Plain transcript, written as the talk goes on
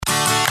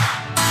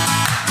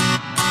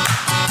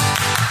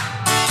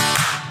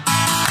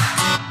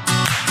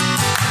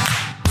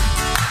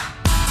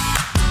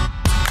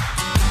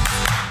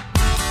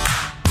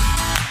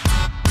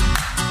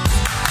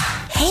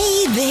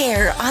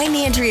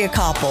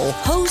Koppel,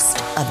 host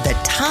of the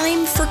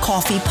Time for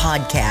Coffee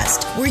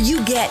podcast, where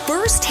you get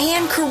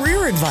firsthand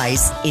career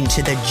advice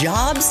into the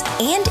jobs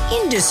and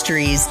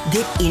industries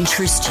that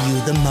interest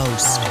you the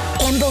most.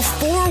 And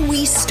before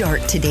we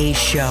start today's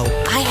show,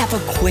 I have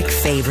a quick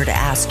favor to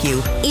ask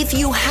you. If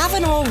you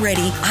haven't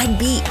already, I'd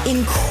be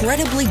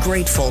incredibly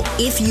grateful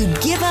if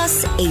you'd give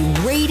us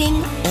a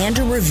rating and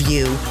a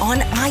review on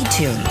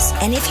iTunes.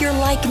 And if you're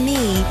like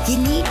me, you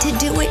need to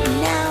do it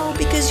now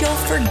because you'll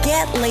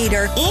forget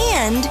later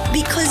and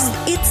because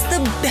it's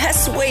the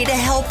best way to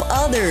help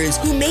others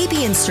who may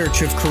be in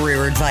search of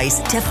career advice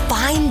to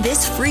find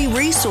this free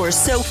resource.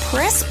 So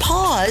press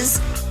pause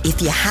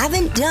if you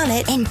haven't done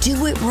it and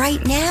do it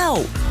right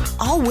now.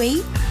 I'll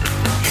wait.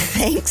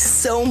 Thanks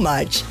so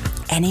much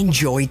and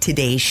enjoy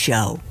today's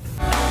show.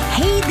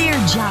 Hey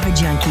there, Java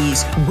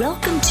Junkies.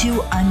 Welcome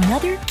to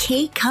another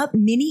K-Cup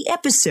mini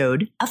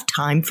episode of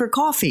Time for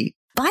Coffee.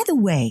 By the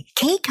way,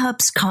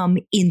 K-Cups come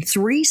in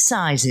 3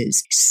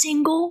 sizes,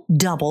 single,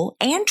 double,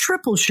 and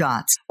triple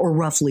shots, or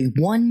roughly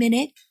 1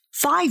 minute,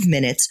 5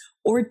 minutes,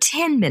 or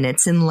 10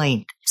 minutes in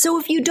length. So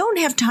if you don't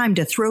have time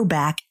to throw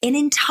back an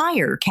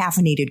entire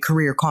caffeinated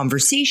career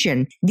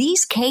conversation,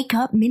 these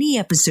K-Cup mini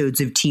episodes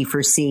of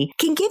T4C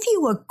can give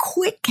you a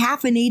quick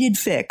caffeinated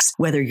fix,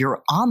 whether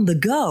you're on the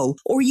go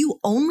or you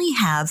only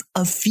have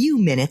a few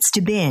minutes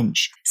to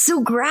binge.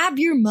 So grab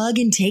your mug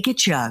and take a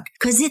chug,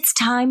 because it's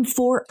time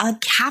for a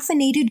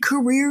caffeinated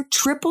career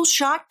triple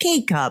shot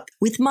K-Cup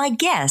with my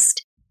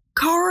guest,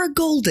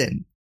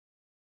 Goldin.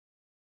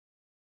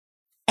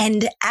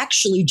 And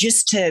actually,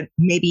 just to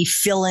maybe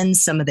fill in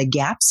some of the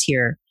gaps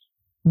here,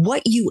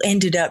 what you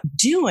ended up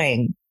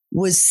doing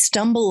was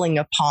stumbling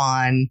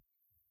upon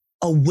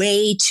a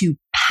way to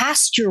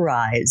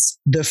pasteurize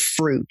the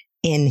fruit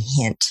in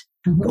hint,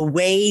 the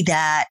way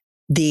that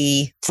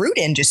the fruit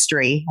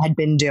industry had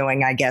been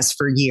doing, I guess,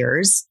 for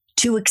years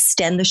to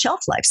extend the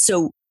shelf life.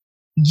 So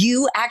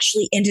you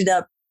actually ended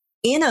up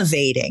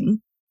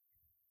innovating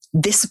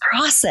this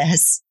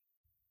process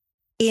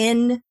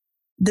in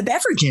the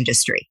beverage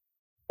industry.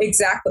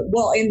 Exactly.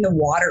 Well, in the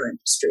water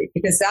industry,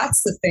 because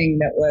that's the thing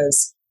that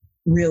was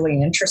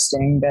really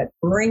interesting, that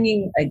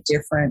bringing a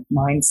different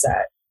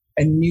mindset,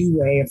 a new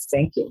way of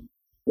thinking.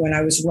 When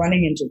I was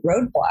running into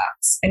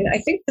roadblocks, and I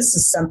think this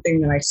is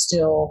something that I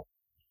still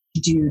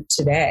do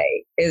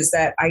today, is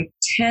that I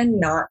tend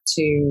not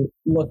to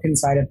look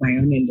inside of my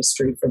own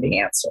industry for the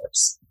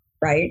answers,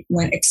 right?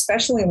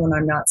 Especially when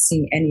I'm not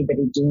seeing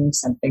anybody doing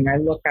something, I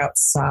look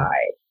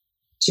outside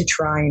to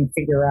try and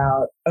figure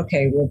out,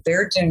 okay, well,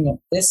 they're doing it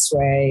this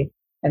way.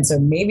 And so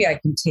maybe I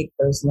can take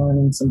those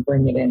learnings and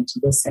bring it into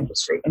this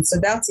industry. And so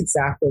that's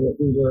exactly what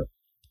we were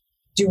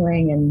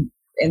doing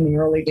in the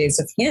early days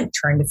of Hint,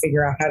 trying to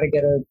figure out how to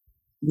get a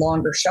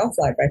longer shelf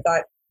life. I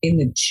thought in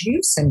the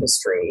juice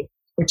industry,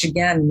 which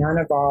again, none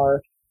of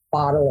our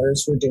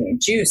bottlers were doing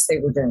juice, they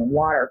were doing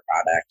water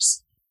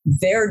products.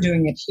 They're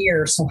doing it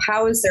here. So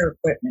how is their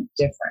equipment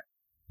different?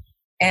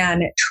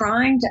 And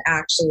trying to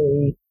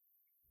actually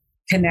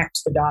connect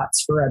the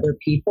dots for other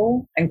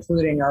people,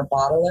 including our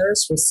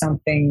bottlers, was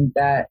something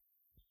that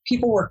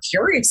people were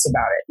curious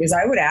about it. Because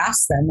I would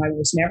ask them, I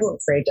was never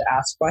afraid to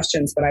ask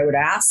questions, but I would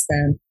ask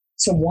them,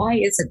 so why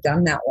is it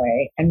done that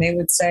way? And they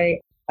would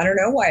say, I don't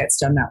know why it's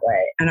done that way.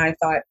 And I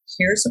thought,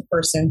 here's a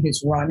person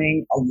who's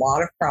running a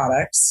lot of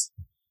products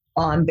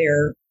on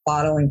their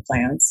bottling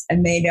plants,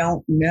 and they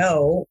don't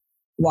know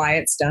why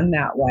it's done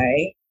that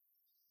way.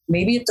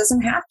 Maybe it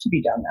doesn't have to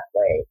be done that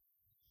way.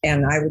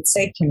 And I would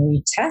say, can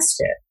we test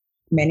it?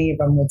 Many of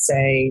them would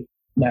say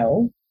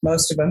no,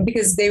 most of them,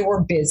 because they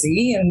were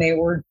busy and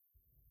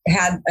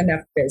had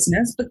enough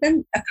business. But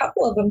then a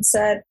couple of them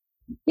said,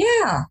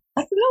 yeah,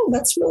 I don't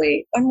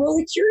know, I'm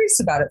really curious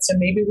about it. So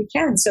maybe we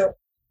can. So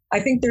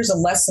I think there's a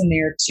lesson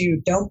there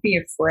too. Don't be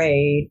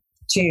afraid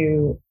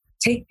to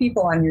take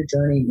people on your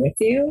journey with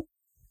you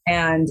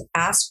and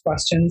ask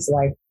questions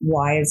like,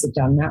 why is it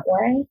done that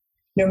way?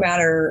 No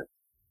matter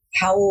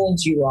how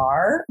old you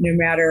are, no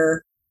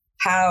matter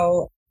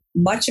how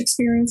much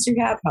experience you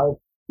have, how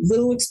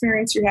little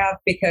experience you have,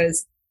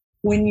 because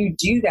when you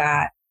do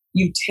that,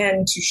 you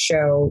tend to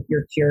show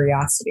your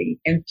curiosity,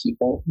 and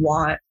people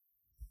want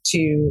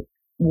to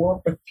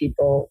work with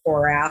people who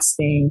are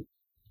asking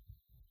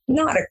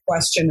not a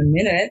question a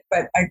minute,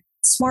 but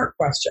smart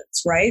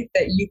questions, right?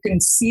 That you can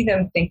see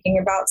them thinking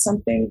about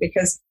something,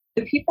 because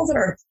the people that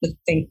are the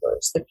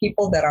thinkers, the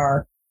people that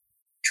are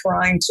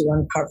trying to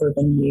uncover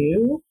the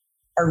new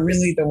are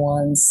really the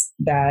ones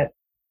that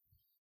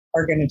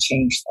are going to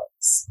change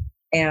things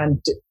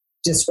and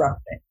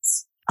disrupt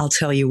things. I'll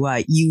tell you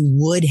what, you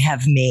would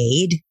have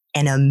made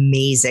an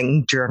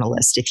amazing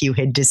journalist if you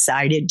had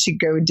decided to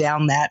go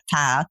down that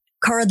path.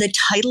 Cara, the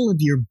title of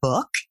your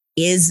book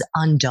is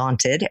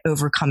Undaunted,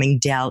 Overcoming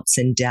Doubts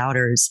and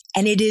Doubters.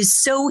 And it is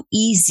so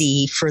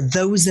easy for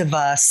those of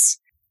us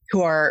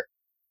who are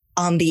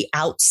on the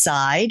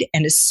outside,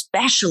 and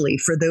especially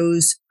for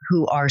those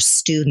who are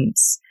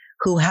students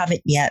who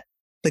haven't yet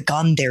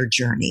begun their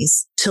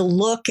journeys, to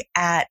look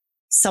at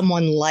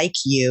someone like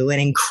you, an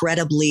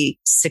incredibly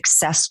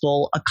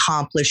successful,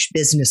 accomplished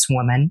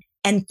businesswoman,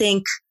 and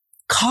think,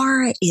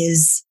 Cara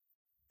is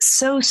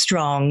so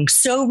strong,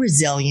 so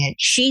resilient.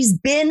 She's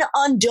been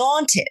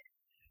undaunted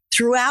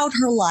throughout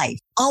her life.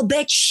 I'll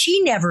bet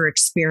she never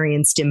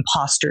experienced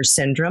imposter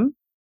syndrome.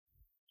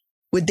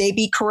 Would they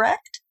be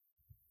correct?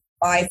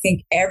 I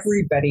think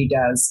everybody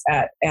does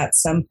at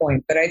some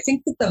point. But I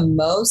think that the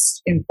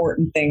most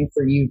important thing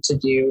for you to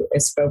do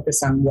is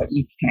focus on what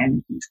you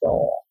can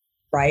control,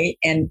 right?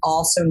 And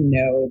also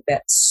know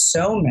that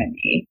so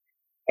many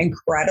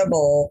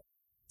incredible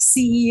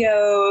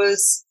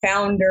CEOs,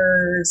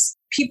 founders,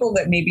 people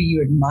that maybe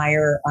you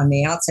admire on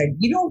the outside,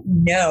 you don't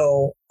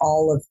know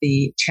all of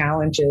the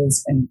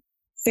challenges and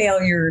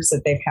failures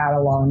that they've had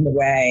along the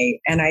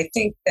way. And I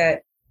think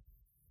that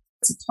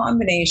it's a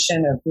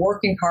combination of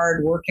working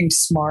hard, working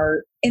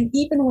smart. And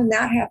even when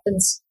that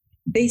happens,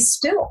 they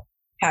still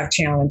have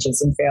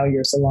challenges and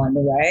failures along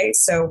the way.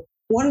 So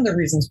one of the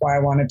reasons why I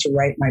wanted to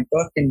write my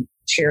book and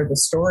share the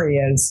story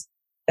is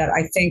that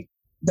I think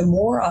the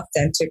more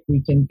authentic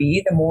we can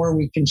be, the more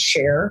we can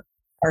share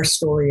our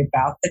story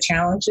about the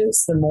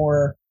challenges, the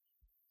more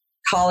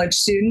college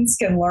students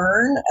can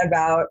learn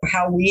about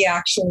how we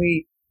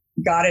actually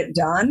got it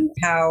done,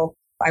 how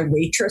I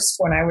waitressed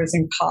when I was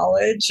in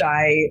college.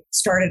 I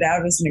started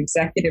out as an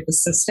executive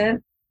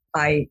assistant.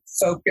 I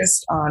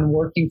focused on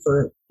working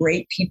for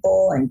great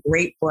people and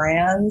great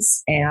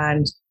brands.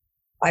 And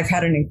I've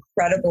had an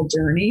incredible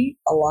journey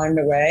along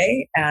the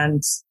way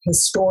and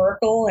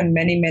historical in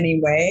many,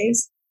 many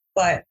ways.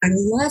 But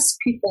unless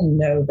people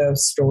know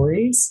those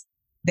stories,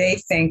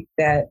 they think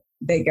that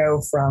they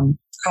go from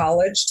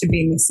college to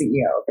being the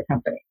CEO of a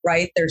company,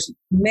 right? There's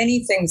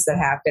many things that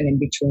happen in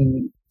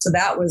between. So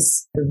that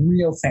was the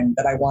real thing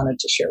that I wanted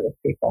to share with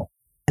people.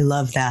 I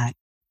love that.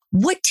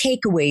 What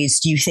takeaways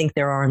do you think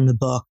there are in the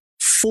book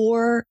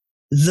for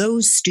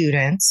those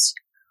students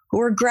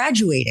who are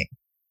graduating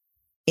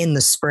in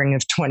the spring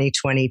of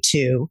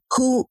 2022,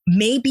 who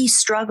may be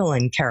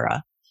struggling,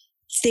 Cara,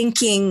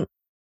 thinking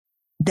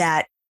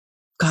that,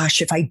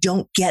 gosh, if I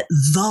don't get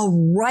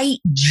the right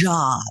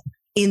job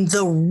in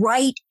the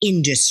right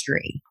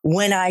industry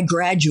when I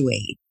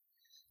graduate,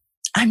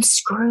 I'm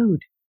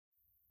screwed.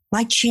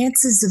 My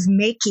chances of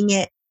making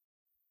it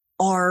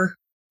are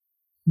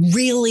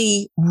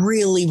really,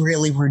 really,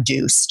 really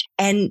reduced.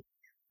 And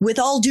with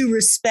all due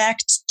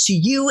respect to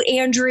you,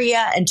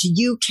 Andrea, and to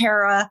you,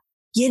 Cara,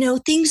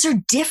 things are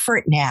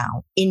different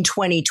now in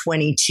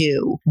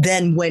 2022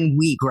 than when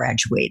we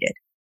graduated.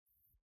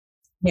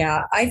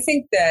 Yeah, I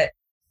think that,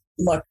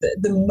 look,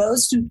 the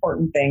most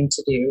important thing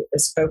to do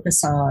is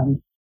focus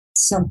on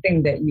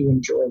something that you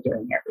enjoy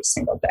doing every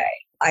single day.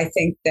 I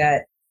think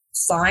that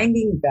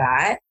finding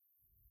that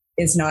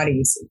is not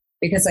easy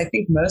because I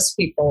think most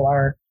people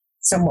are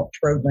somewhat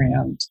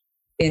programmed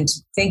into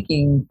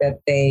thinking that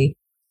they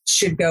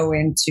should go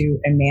into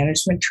a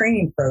management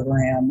training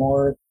program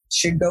or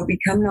should go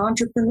become an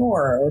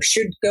entrepreneur or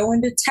should go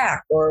into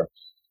tech or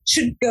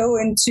should go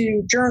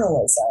into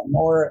journalism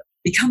or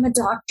become a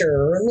doctor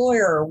or a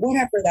lawyer or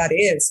whatever that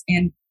is.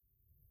 And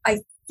I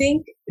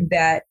think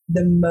that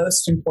the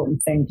most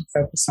important thing to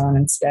focus on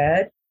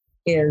instead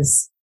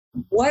is,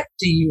 what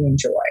do you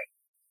enjoy?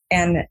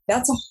 And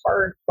that's a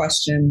hard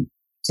question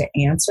to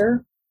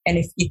answer. And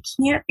if you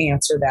can't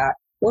answer that,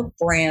 what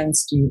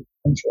brands do you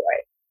enjoy?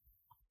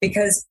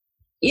 Because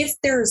if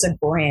there's a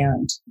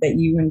brand that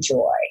you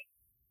enjoy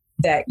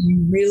that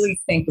you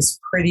really think is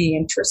pretty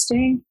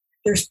interesting,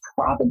 there's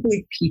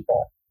probably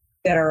people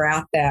that are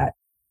at that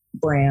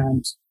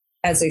brand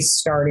as a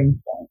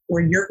starting point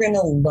where you're going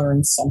to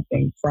learn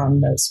something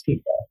from those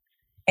people.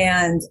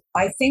 And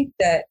I think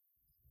that,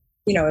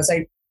 as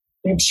I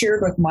have shared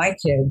with my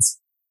kids,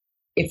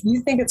 if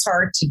you think it's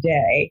hard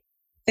today,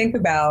 think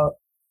about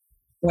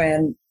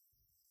when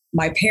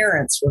my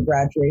parents were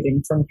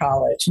graduating from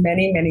college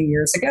many, many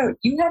years ago.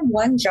 You had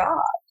one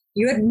job.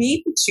 You had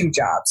maybe two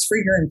jobs for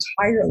your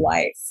entire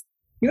life.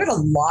 You had a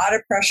lot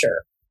of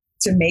pressure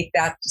to make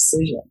that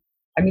decision.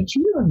 I mean,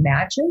 can you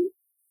imagine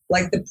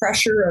the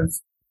pressure of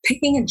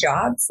picking a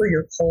job for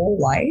your whole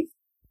life?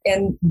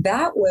 And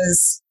that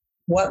was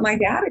what my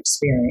dad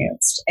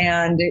experienced.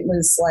 And it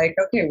was like,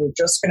 okay, we're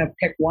just going to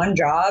pick one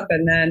job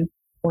and then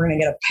we're going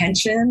to get a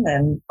pension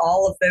and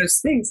all of those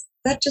things.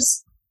 That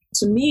just,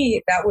 to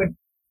me, that would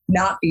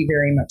not be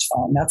very much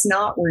fun. That's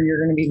not where you're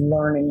going to be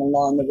learning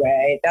along the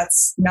way.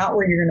 That's not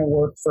where you're going to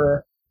work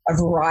for a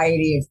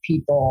variety of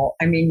people.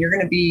 I mean, you're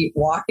going to be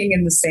walking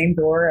in the same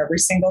door every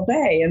single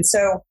day. And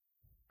so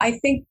I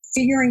think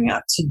figuring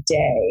out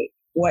today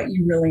what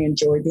you really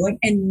enjoy doing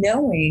and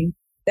knowing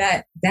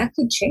that that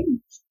could change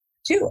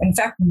too. In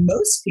fact,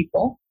 most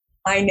people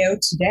I know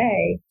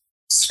today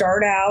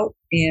start out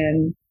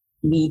in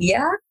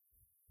media.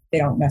 They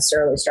don't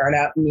necessarily start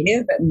out in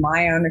media, but in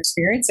my own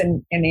experience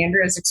and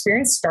Andrea's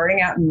experience,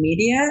 starting out in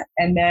media,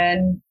 and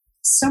then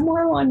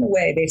somewhere along the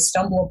way, they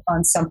stumble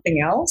upon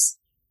something else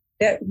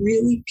that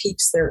really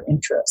piques their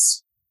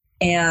interest.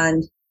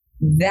 And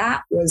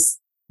that was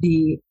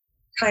the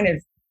kind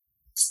of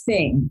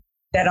thing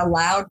that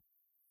allowed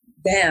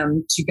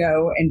them to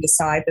go and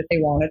decide that they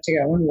wanted to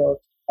go and work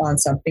on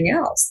something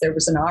else. There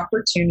was an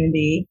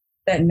opportunity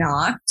that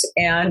knocked,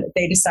 and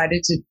they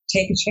decided to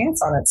take a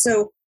chance on it.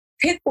 So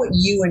pick what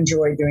you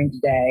enjoy doing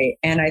today.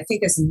 And I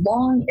think as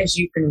long as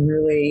you can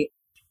really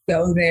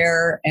go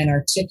there and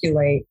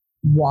articulate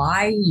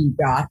why you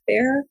got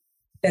there,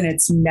 then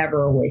it's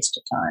never a waste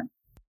of time.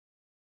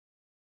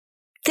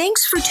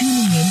 Thanks for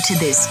tuning in to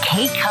this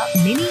K-Cup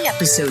mini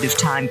episode of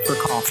Time for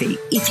Coffee.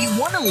 If you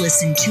want to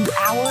listen to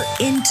our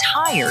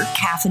entire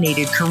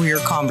caffeinated career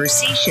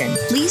conversation,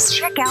 please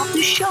check out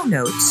the show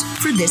notes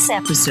for this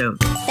episode.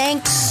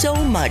 Thanks so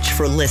much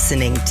for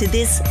listening to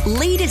this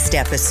latest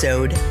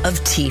episode of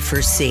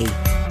T4C.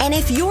 And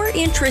if you're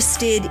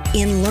interested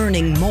in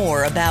learning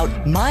more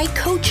about my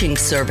coaching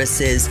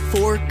services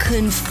for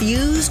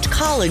confused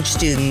college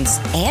students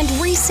and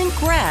recent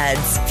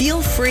grads,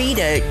 feel free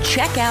to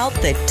check out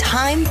the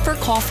Time for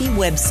Coffee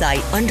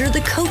website under the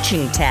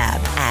coaching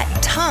tab at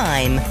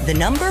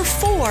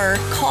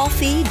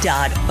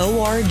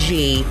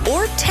time4coffee.org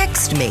or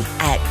text me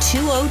at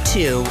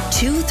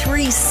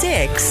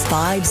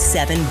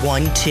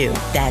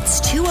 202-236-5712. That's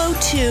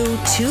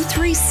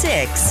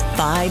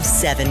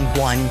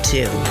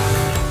 202-236-5712.